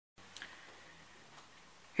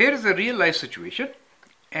Here is a real life situation,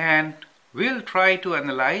 and we'll try to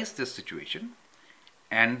analyze this situation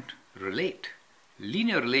and relate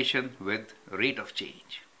linear relation with rate of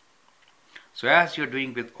change. So as you're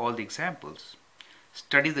doing with all the examples,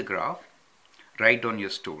 study the graph, write down your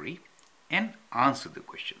story, and answer the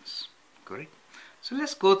questions. Correct? So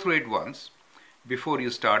let's go through it once before you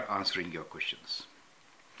start answering your questions.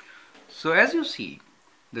 So as you see,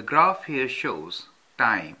 the graph here shows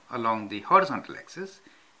time along the horizontal axis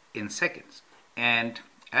in seconds and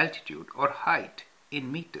altitude or height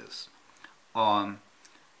in meters on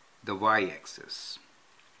the y-axis.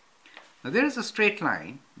 Now there is a straight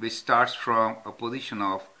line which starts from a position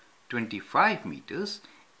of 25 meters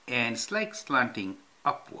and it's like slanting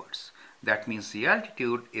upwards. That means the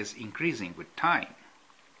altitude is increasing with time,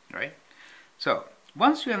 right? So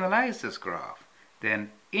once you analyze this graph,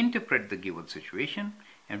 then interpret the given situation,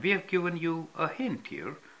 and we have given you a hint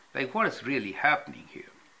here, like what is really happening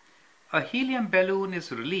here. A helium balloon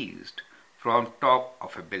is released from top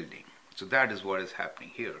of a building. So that is what is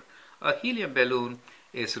happening here. A helium balloon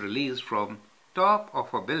is released from top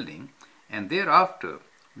of a building, and thereafter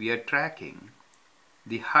we are tracking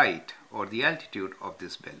the height or the altitude of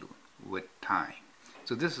this balloon with time.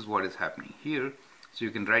 So this is what is happening here. So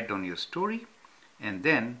you can write down your story and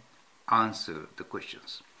then answer the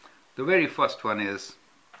questions. The very first one is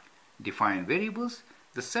define variables.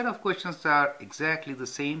 The set of questions are exactly the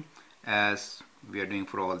same as we are doing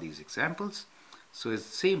for all these examples. So it's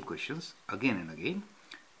the same questions again and again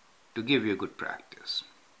to give you a good practice.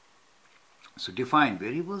 So define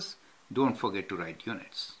variables. Don't forget to write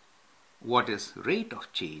units. What is rate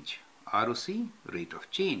of change? ROC, rate of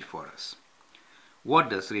change for us. What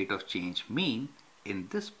does rate of change mean in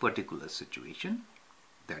this particular situation?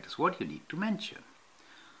 That is what you need to mention.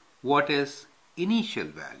 What is initial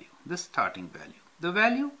value? The starting value. The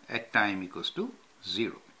value at time equals to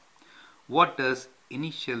 0. What does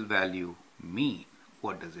initial value mean?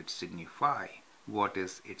 What does it signify? What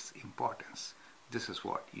is its importance? This is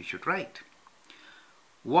what you should write.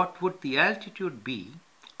 What would the altitude be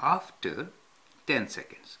after 10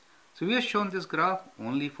 seconds? So we have shown this graph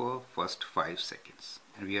only for first 5 seconds,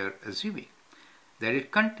 and we are assuming that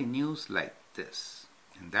it continues like this.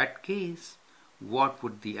 In that case, what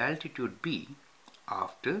would the altitude be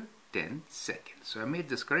after 10 seconds? So I made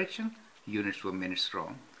this correction. Units were minutes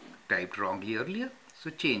wrong, typed wrongly earlier, so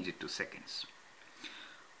change it to seconds.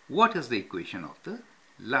 What is the equation of the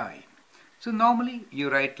line? So normally you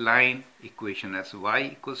write line equation as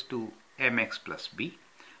y equals to mx plus b,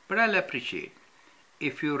 but I'll appreciate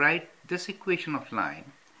if you write this equation of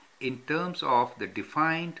line in terms of the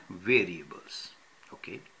defined variables.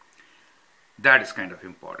 Okay, that is kind of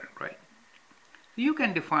important, right? You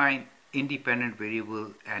can define independent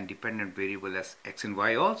variable and dependent variable as x and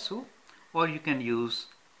y also, or you can use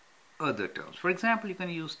other terms. For example, you can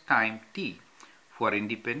use time t for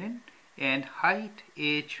independent and height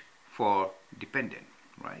h for dependent,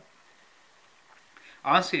 right?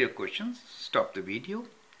 Answer your questions, stop the video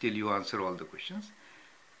till you answer all the questions,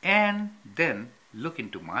 and then look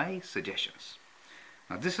into my suggestions.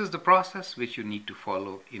 Now this is the process which you need to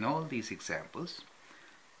follow in all these examples.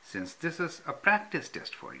 Since this is a practice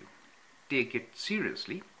test for you, take it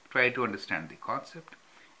seriously, try to understand the concept,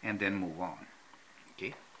 and then move on.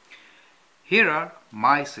 Okay. Here are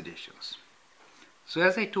my suggestions. So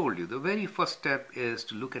as I told you, the very first step is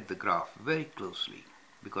to look at the graph very closely,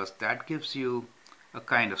 because that gives you a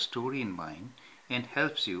kind of story in mind and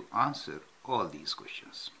helps you answer all these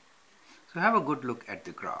questions. So have a good look at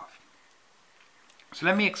the graph. So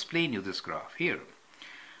let me explain you this graph here.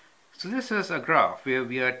 So this is a graph where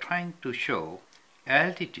we are trying to show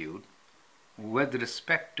altitude with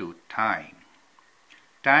respect to time.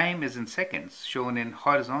 Time is in seconds shown in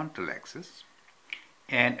horizontal axis,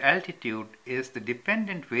 and altitude is the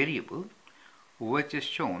dependent variable which is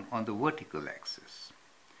shown on the vertical axis.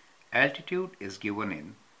 Altitude is given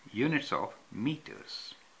in units of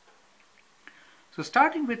meters. So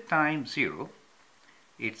starting with time 0,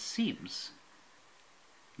 it seems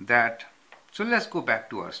that, so let's go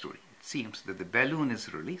back to our story. It seems that the balloon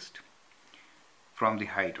is released from the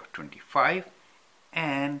height of 25,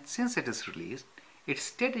 and since it is released, it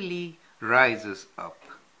steadily rises up.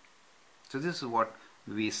 So this is what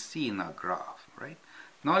we see in our graph, right?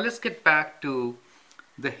 Now let's get back to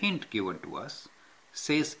the hint given to us.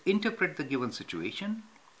 Says interpret the given situation.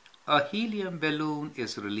 A helium balloon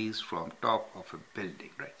is released from top of a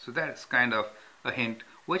building, right? So that is kind of a hint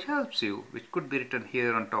which helps you, which could be written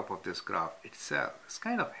here on top of this graph itself. It's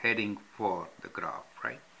kind of heading for the graph,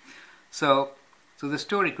 right? So the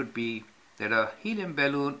story could be that a helium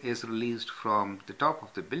balloon is released from the top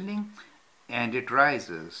of the building, and it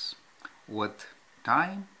rises with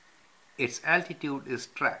time. Its altitude is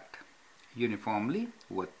tracked uniformly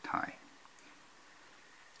with time.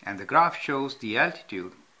 And the graph shows the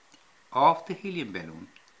altitude of the helium balloon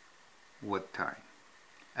with time.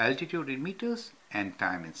 Altitude in meters and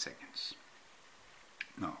time in seconds.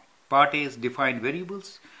 Now, part A is defined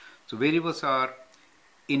variables. So variables are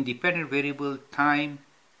independent variable time,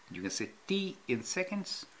 you can say t in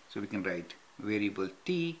seconds. So we can write variable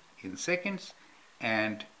t in seconds,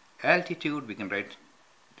 and altitude we can write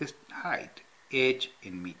this height h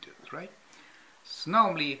in meters, right? So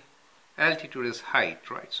normally altitude is height,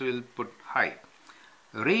 right? So we'll put height.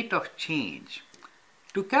 Rate of change.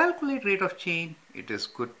 To calculate rate of change, it is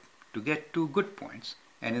good to get two good points,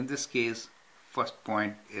 and in this case first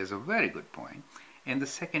point is a very good point and the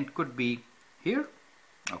second could be here,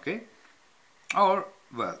 okay, or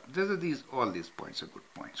well, all these points are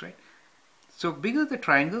good points, right? So bigger the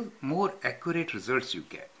triangle, more accurate results you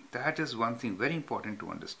get. That is one thing very important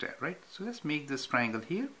to understand, right? So let's make this triangle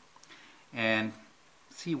here and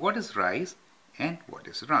see what is rise and what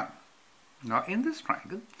is run. Now in this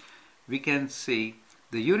triangle we can see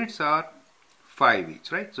the units are 5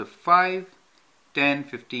 each, right? So 5, 10,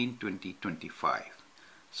 15, 20, 25.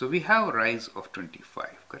 So we have a rise of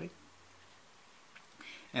 25, correct?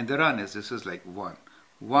 And the run is, this is like 1,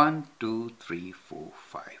 1, 2, 3, 4,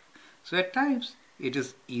 5. So at times it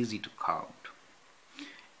is easy to count.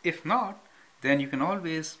 If not, then you can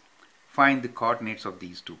always find the coordinates of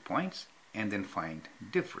these 2 points and then find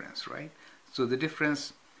difference, right? So the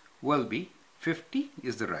difference will be 50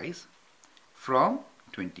 is the rise from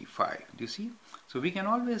 25. Do you see? So we can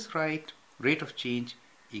always write rate of change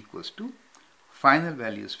equals to final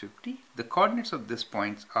value is 50. The coordinates of these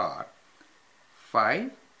points are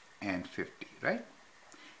 5 and 50, right?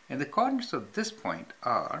 And the coordinates of this point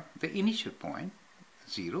are the initial point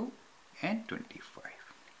 0 and 25.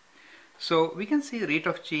 So we can say rate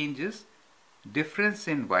of change is difference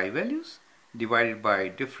in y values divided by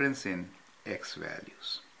difference in x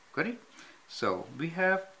values, correct? So we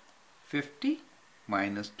have 50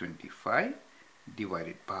 minus 25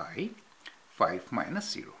 divided by 5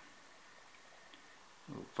 minus 0.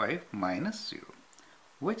 5 minus 0,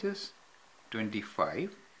 which is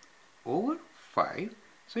 25 over 5.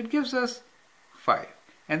 So it gives us 5.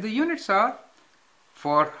 And the units are,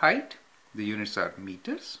 for height, the units are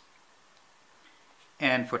meters,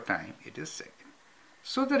 and for time it is second.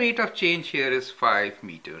 So the rate of change here is 5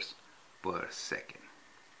 meters per second.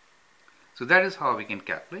 So that is how we can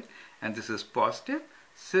calculate, and this is positive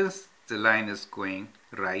since the line is going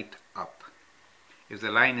right up. If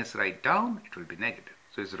the line is right down, it will be negative.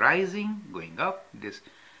 So it's rising, going up, this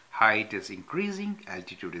height is increasing,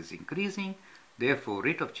 altitude is increasing, therefore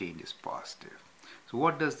rate of change is positive. So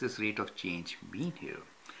what does this rate of change mean here?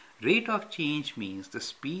 Rate of change means the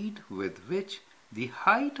speed with which the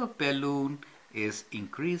height of balloon is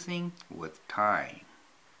increasing with time,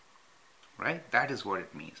 right? That is what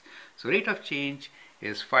it means. So rate of change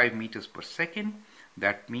is 5 meters per second.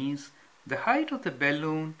 That means the height of the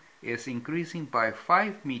balloon is increasing by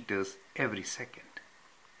 5 meters every second.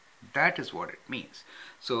 That is what it means.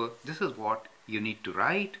 So this is what you need to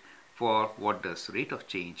write for what does rate of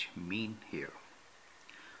change mean here.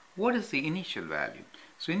 What is the initial value?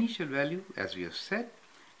 So initial value, as we have said,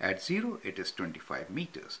 at 0 it is 25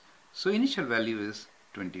 meters. So initial value is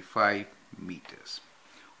 25 meters.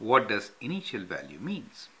 What does initial value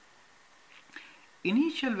means?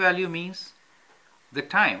 Initial value means the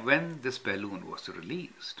time when this balloon was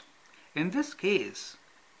released. In this case,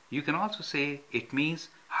 you can also say it means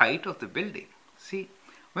height of the building. See,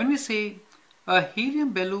 when we say a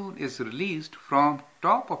helium balloon is released from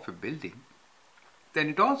top of a building, then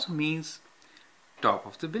it also means top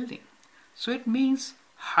of the building. So it means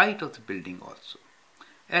height of the building also.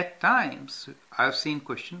 At times, I've seen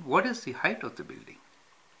question, what is the height of the building?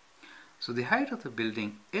 So the height of the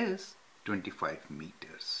building is 25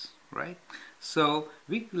 meters, right? So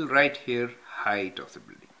we will write here height of the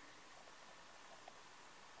building.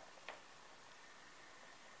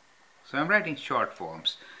 So I'm writing short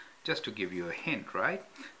forms just to give you a hint, right?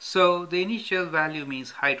 So the initial value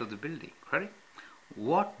means height of the building, correct?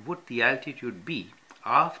 What would the altitude be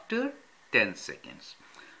after 10 seconds?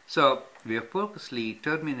 So we have purposely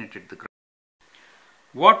terminated the graph.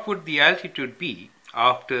 What would the altitude be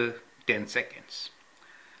after 10 seconds?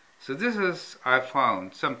 So this is, I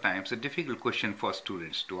found, sometimes a difficult question for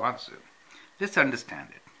students to answer. Let's understand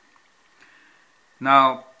it.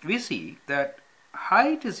 Now we see that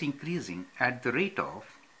height is increasing at the rate of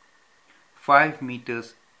 5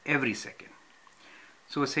 meters every second.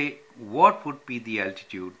 So say what would be the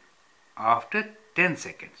altitude after 10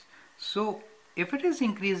 seconds? So if it is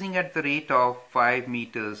increasing at the rate of 5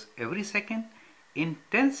 meters every second, in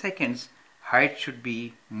 10 seconds height should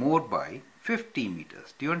be more by 50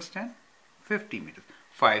 meters. Do you understand? 50 meters.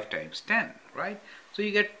 5 times 10, right? So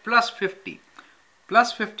you get plus 50.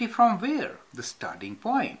 Plus 50 from where? The starting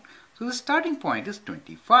point. So the starting point is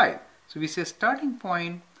 25. So we say starting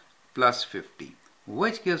point plus 50,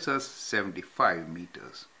 which gives us 75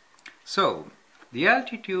 meters. So the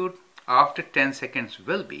altitude after 10 seconds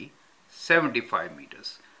will be 75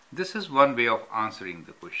 meters. This is one way of answering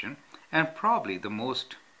the question, and probably the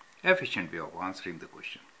most efficient way of answering the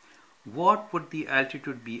question. What would the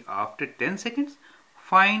altitude be after 10 seconds?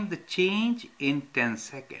 Find the change in 10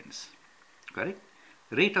 seconds. Correct?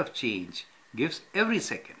 Rate of change gives every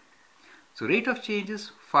second. So rate of change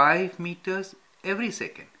is 5 meters every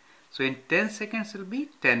second. So in 10 seconds it will be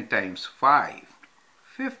 10 times 5,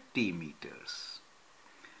 50 meters.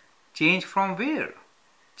 Change from where?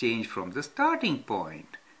 Change from the starting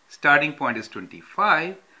point. Starting point is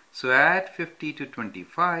 25. So add 50 to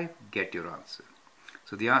 25, get your answer.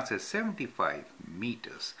 So the answer is 75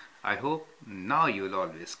 meters. I hope now you will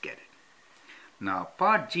always get it. Now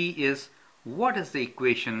part G is, what is the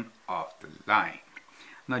equation of the line?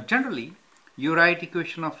 Now generally you write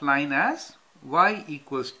equation of line as y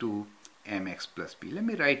equals to mx plus b. Let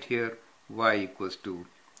me write here y equals to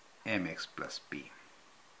mx plus b.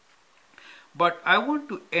 But I want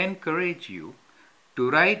to encourage you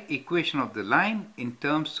to write equation of the line in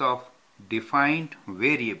terms of defined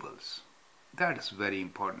variables. That is very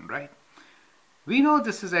important, right? We know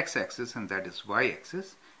this is x-axis and that is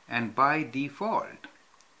y-axis, and by default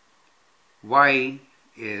y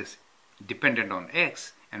is dependent on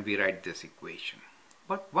x, and we write this equation.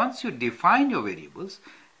 But once you define your variables,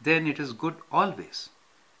 then it is good always,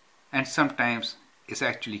 and sometimes it's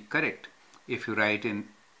actually correct if you write in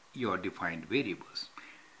your defined variables.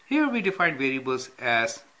 Here we define variables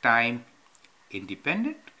as time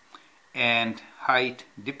independent and height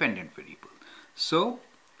dependent variable. So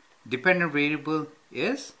dependent variable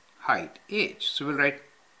is height h. So we'll write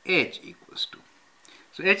h equals to.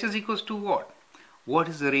 So h is equals to what? What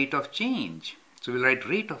is the rate of change? So we'll write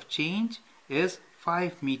rate of change is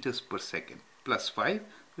 5 meters per second. Plus 5,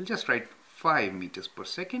 we'll just write 5 meters per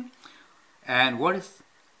second. And what is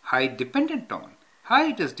height dependent on?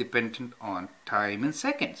 Height is dependent on time in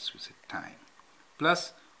seconds. We said time.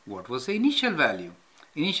 Plus, what was the initial value?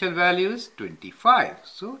 Initial value is 25.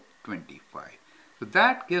 So 25. So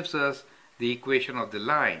that gives us the equation of the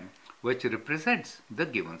line which represents the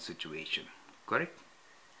given situation. Correct?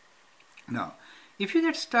 Now, if you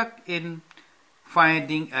get stuck in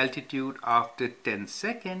finding altitude after 10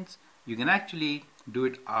 seconds, you can actually do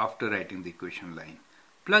it after writing the equation line.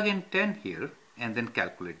 Plug in 10 here and then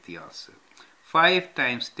calculate the answer. 5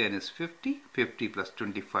 times 10 is 50. 50 plus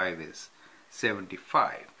 25 is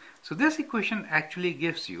 75. So this equation actually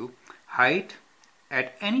gives you height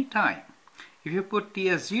at any time. If you put t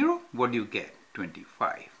as 0, what do you get?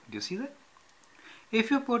 25. Do you see that? If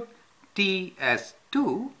you put t as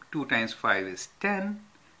 2, 2 times 5 is 10.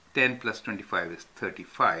 10 plus 25 is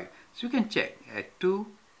 35. So you can check at 2,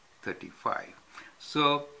 35.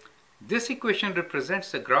 So this equation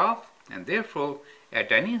represents the graph, and therefore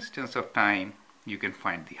at any instance of time you can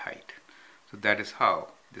find the height. So that is how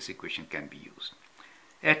this equation can be used.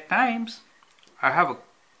 At times I'll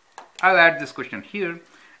add this question here,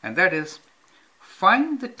 and that is,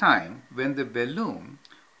 find the time when the balloon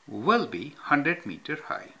will be 100 meter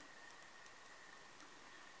high.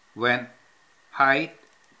 When height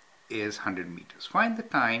is 100 meters. Find the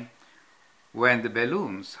time when the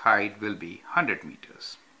balloon's height will be 100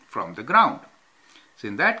 meters from the ground. So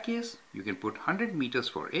in that case, you can put 100 meters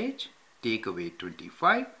for h, take away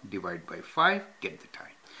 25, divide by 5, get the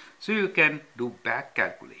time. So you can do back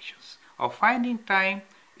calculations of finding time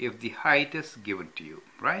if the height is given to you,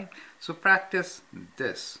 right? So practice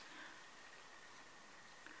this.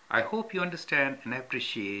 I hope you understand and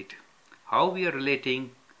appreciate how we are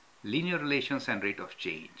relating linear relations and rate of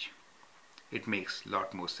change. It makes a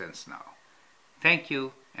lot more sense now. Thank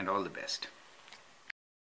you and all the best.